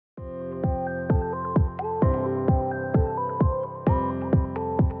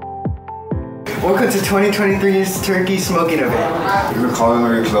Welcome to 2023's Turkey Smoking Event. We're the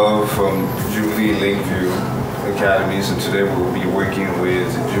Culinary Club from Jubilee Lakeview Academies, and today we'll be working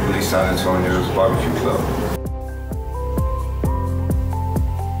with Jubilee San Antonio's BBQ Club.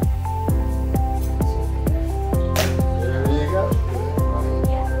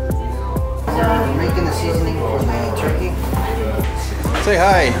 Making the seasoning for the turkey. Say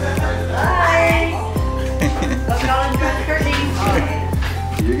hi. Hi. Let's go and cut the turkey.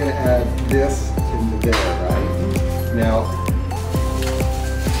 You're going to add this into there, right? Now,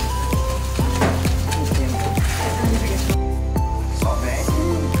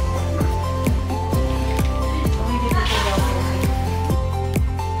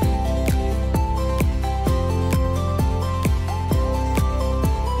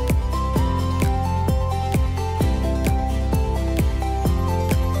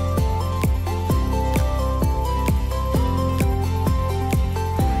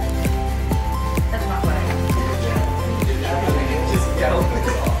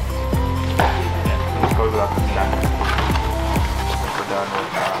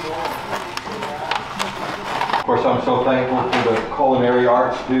 of course, I'm so thankful for the culinary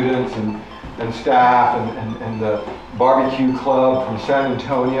arts students and staff and the barbecue club from San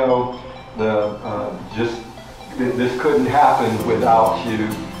Antonio. This couldn't happen without you.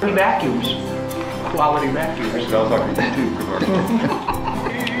 Vacuums, quality vacuums. That was our YouTube.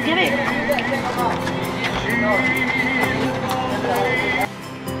 Get it.